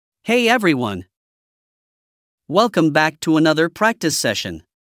Hey everyone! Welcome back to another practice session.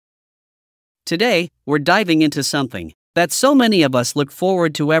 Today, we're diving into something that so many of us look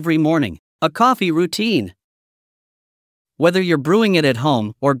forward to every morning, a coffee routine. Whether you're brewing it at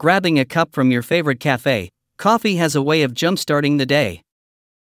home or grabbing a cup from your favorite cafe, coffee has a way of jump-starting the day.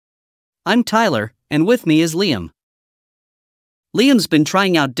 I'm Tyler, and with me is Liam. Liam's been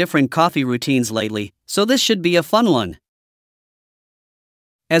trying out different coffee routines lately, so this should be a fun one.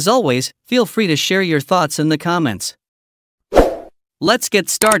 As always, feel free to share your thoughts in the comments. Let's get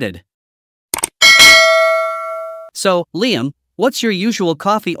started. So, Liam, what's your usual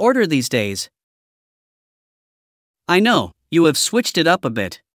coffee order these days? I know, you have switched it up a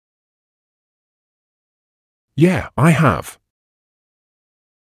bit. Yeah, I have.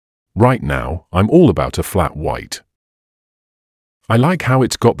 Right now, I'm all about a flat white. I like how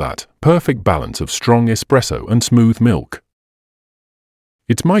it's got that perfect balance of strong espresso and smooth milk.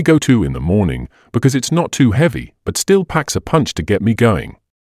 It's my go-to in the morning because it's not too heavy but still packs a punch to get me going.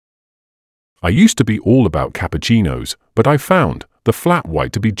 I used to be all about cappuccinos, but I found the flat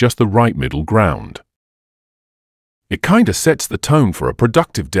white to be just the right middle ground. It kinda sets the tone for a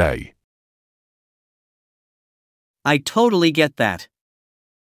productive day. I totally get that.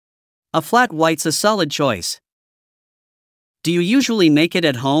 A flat white's a solid choice. Do you usually make it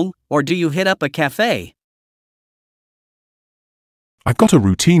at home, or do you hit up a cafe? I've got a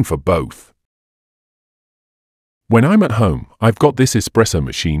routine for both. When I'm at home, I've got this espresso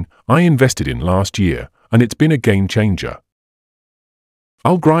machine I invested in last year, and it's been a game changer.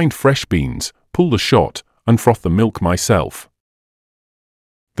 I'll grind fresh beans, pull the shot, and froth the milk myself.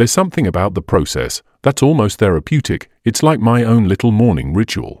 There's something about the process that's almost therapeutic. It's like my own little morning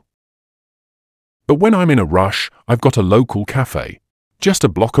ritual. But when I'm in a rush, I've got a local cafe, just a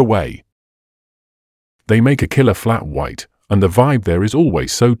block away. They make a killer flat white, and the vibe there is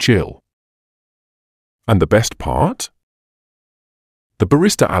always so chill. And the best part? The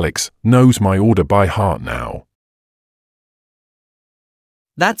barista Alex knows my order by heart now.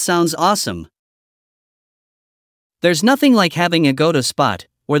 That sounds awesome. There's nothing like having a go-to spot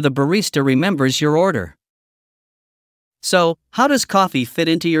where the barista remembers your order. So, how does coffee fit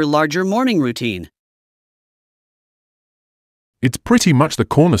into your larger morning routine? It's pretty much the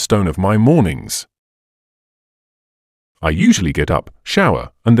cornerstone of my mornings. I usually get up,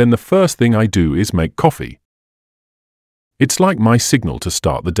 shower, and then the first thing I do is make coffee. It's like my signal to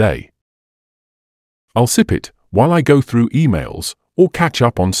start the day. I'll sip it while I go through emails or catch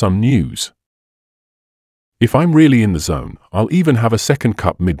up on some news. If I'm really in the zone, I'll even have a second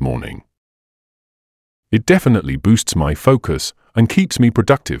cup mid-morning. It definitely boosts my focus and keeps me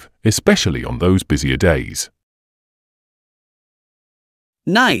productive, especially on those busier days.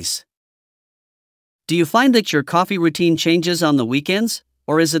 Nice! Do you find that your coffee routine changes on the weekends,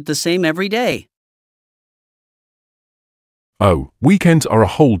 or is it the same every day? Oh, weekends are a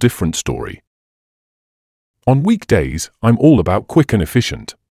whole different story. On weekdays, I'm all about quick and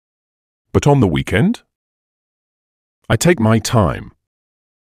efficient. But on the weekend? I take my time.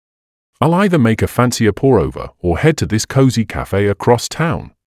 I'll either make a fancier pour-over or head to this cozy cafe across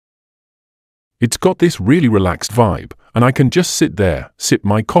town. It's got this really relaxed vibe, and I can just sit there, sip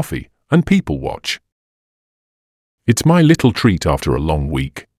my coffee, and people watch. It's my little treat after a long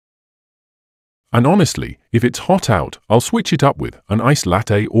week. And honestly, if it's hot out, I'll switch it up with an iced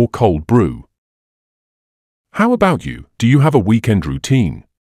latte or cold brew. How about you? Do you have a weekend routine?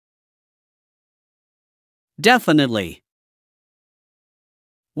 Definitely.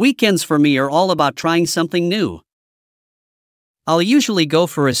 Weekends for me are all about trying something new. I'll usually go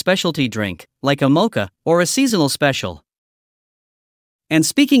for a specialty drink, like a mocha or a seasonal special. And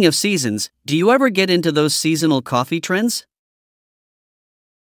speaking of seasons, do you ever get into those seasonal coffee trends?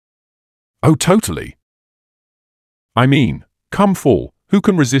 Oh, totally. I mean, come fall, who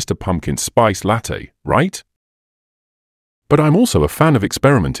can resist a pumpkin spice latte, right? But I'm also a fan of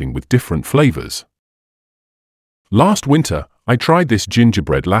experimenting with different flavors. Last winter, I tried this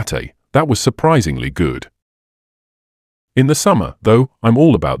gingerbread latte that was surprisingly good. In the summer, though, I'm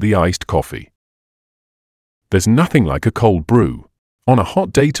all about the iced coffee. There's nothing like a cold brew on a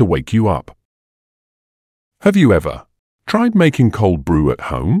hot day to wake you up. Have you ever tried making cold brew at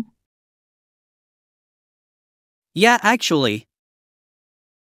home? Yeah, actually.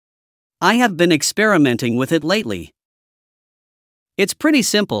 I have been experimenting with it lately. It's pretty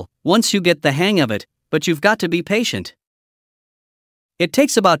simple once you get the hang of it, but you've got to be patient. It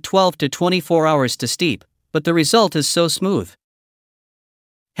takes about 12 to 24 hours to steep, but the result is so smooth.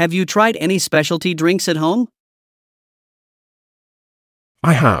 Have you tried any specialty drinks at home?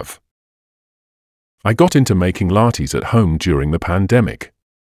 I have. I got into making lattes at home during the pandemic.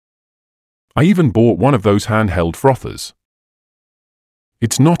 I even bought one of those handheld frothers.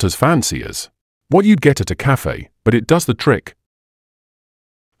 It's not as fancy as what you'd get at a cafe, but it does the trick.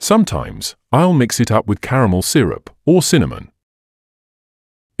 Sometimes, I'll mix it up with caramel syrup or cinnamon.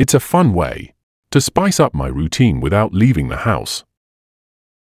 It's a fun way to spice up my routine without leaving the house.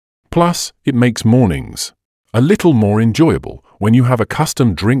 Plus, it makes mornings a little more enjoyable when you have a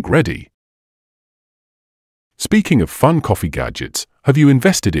custom drink ready. Speaking of fun coffee gadgets, have you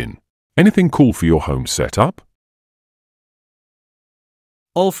invested in anything cool for your home setup?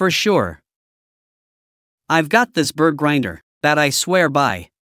 Oh, for sure. I've got this bird grinder that I swear by.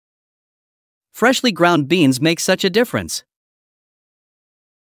 Freshly ground beans make such a difference.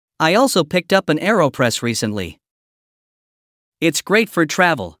 I also picked up an AeroPress recently. It's great for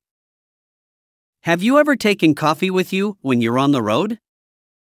travel. Have you ever taken coffee with you when you're on the road?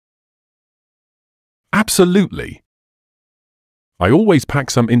 Absolutely. I always pack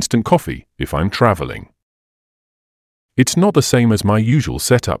some instant coffee if I'm traveling. It's not the same as my usual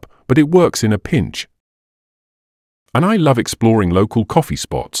setup, but it works in a pinch. And I love exploring local coffee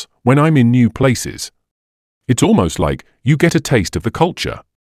spots when I'm in new places. It's almost like you get a taste of the culture.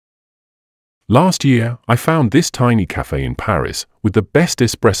 Last year, I found this tiny cafe in Paris with the best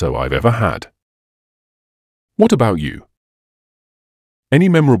espresso I've ever had. What about you? Any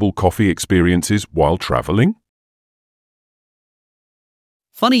memorable coffee experiences while traveling?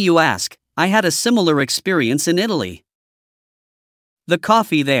 Funny you ask, I had a similar experience in Italy. The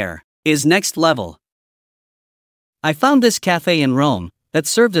coffee there is next level. I found this cafe in Rome that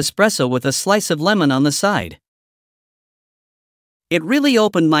served espresso with a slice of lemon on the side. It really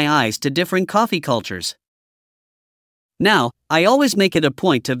opened my eyes to different coffee cultures. Now, I always make it a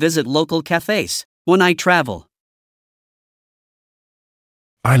point to visit local cafes when I travel.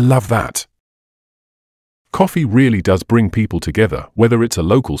 I love that. Coffee really does bring people together, whether it's a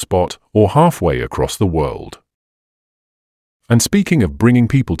local spot or halfway across the world. And speaking of bringing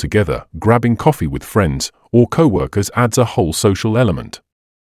people together, grabbing coffee with friends or co-workers adds a whole social element.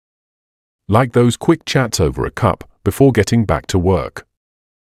 Like those quick chats over a cup before getting back to work.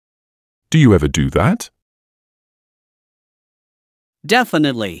 Do you ever do that?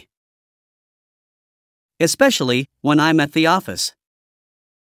 Definitely. Especially when I'm at the office.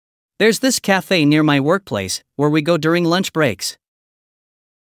 There's this cafe near my workplace where we go during lunch breaks.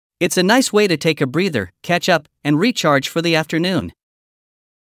 It's a nice way to take a breather, catch up, and recharge for the afternoon.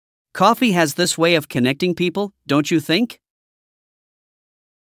 Coffee has this way of connecting people, don't you think?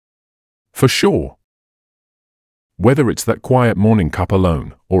 For sure. Whether it's that quiet morning cup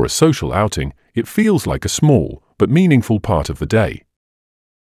alone or a social outing, it feels like a small but meaningful part of the day.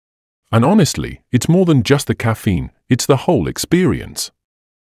 And honestly, it's more than just the caffeine, it's the whole experience.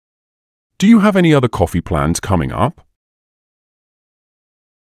 Do you have any other coffee plans coming up?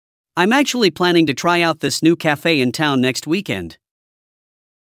 I'm actually planning to try out this new cafe in town next weekend.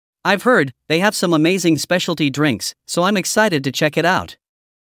 I've heard they have some amazing specialty drinks, so I'm excited to check it out.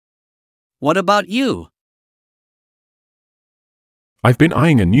 What about you? I've been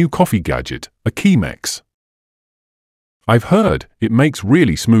eyeing a new coffee gadget, a Chemex. I've heard it makes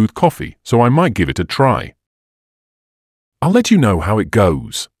really smooth coffee, so I might give it a try. I'll let you know how it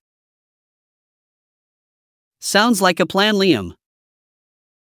goes. Sounds like a plan, Liam.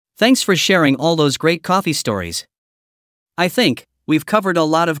 Thanks for sharing all those great coffee stories. I think we've covered a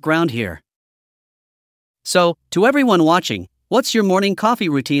lot of ground here. So, to everyone watching, what's your morning coffee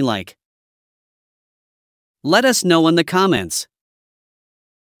routine like? Let us know in the comments.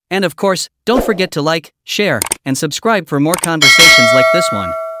 And of course, don't forget to like, share, and subscribe for more conversations like this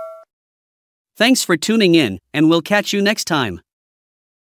one. Thanks for tuning in, and we'll catch you next time.